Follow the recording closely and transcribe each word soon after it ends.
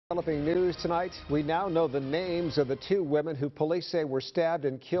Developing news tonight. We now know the names of the two women who police say were stabbed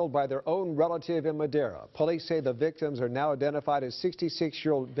and killed by their own relative in Madera. Police say the victims are now identified as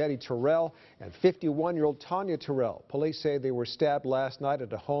 66-year-old Betty Terrell and 51-year-old Tanya Terrell. Police say they were stabbed last night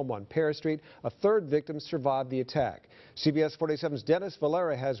at a home on Paris Street. A third victim survived the attack. CBS 47's Dennis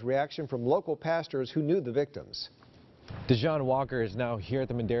Valera has reaction from local pastors who knew the victims. Dejon Walker is now here at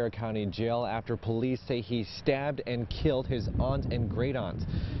the Madera County Jail after police say he stabbed and killed his aunt and great-aunt.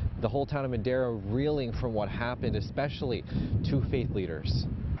 The whole town of Madera reeling from what happened, especially two faith leaders.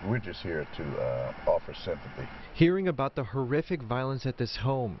 We're just here to offer sympathy. Hearing about the horrific violence at this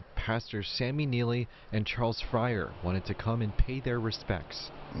home, Pastors Sammy Neely and Charles Fryer wanted to come and pay their respects.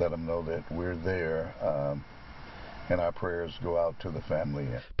 Let them know that we're there. And our prayers go out to the family.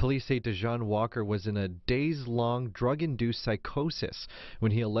 Police say Dejon Walker was in a days-long drug-induced psychosis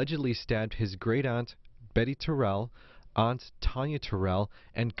when he allegedly stabbed his great-aunt, Betty Terrell, aunt Tanya Terrell,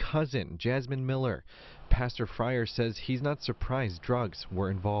 and cousin Jasmine Miller. Pastor Fryer says he's not surprised drugs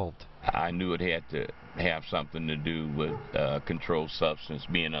were involved. I knew it had to have something to do with controlled substance,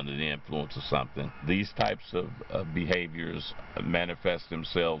 being under the influence of something. These types of behaviors manifest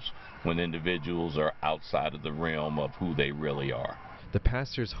themselves when individuals are outside of the realm of who they really are. The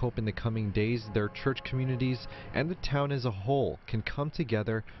pastors hope in the coming days their church communities and the town as a whole can come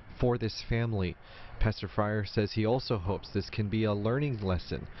together for this family. Pastor Fryer says he also hopes this can be a learning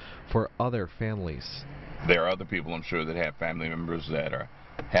lesson for other families. There are other people, I'm sure, that have family members that are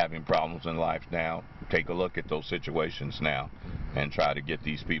having problems in life now. Take a look at those situations now and try to get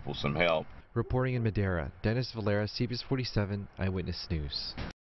these people some help. Reporting in Madera, Dennis Valera, CBS 47 Eyewitness News.